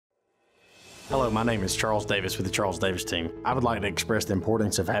Hello, my name is Charles Davis with the Charles Davis team. I would like to express the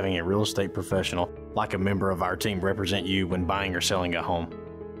importance of having a real estate professional like a member of our team represent you when buying or selling a home.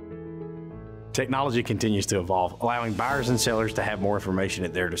 Technology continues to evolve, allowing buyers and sellers to have more information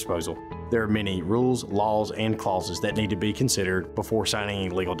at their disposal. There are many rules, laws, and clauses that need to be considered before signing any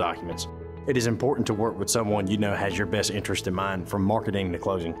legal documents. It is important to work with someone you know has your best interest in mind from marketing to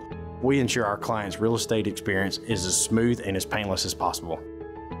closing. We ensure our client's real estate experience is as smooth and as painless as possible.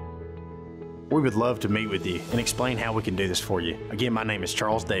 We would love to meet with you and explain how we can do this for you. Again, my name is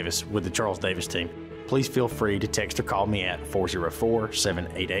Charles Davis with the Charles Davis team. Please feel free to text or call me at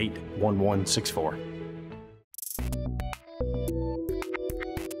 404-788-1164.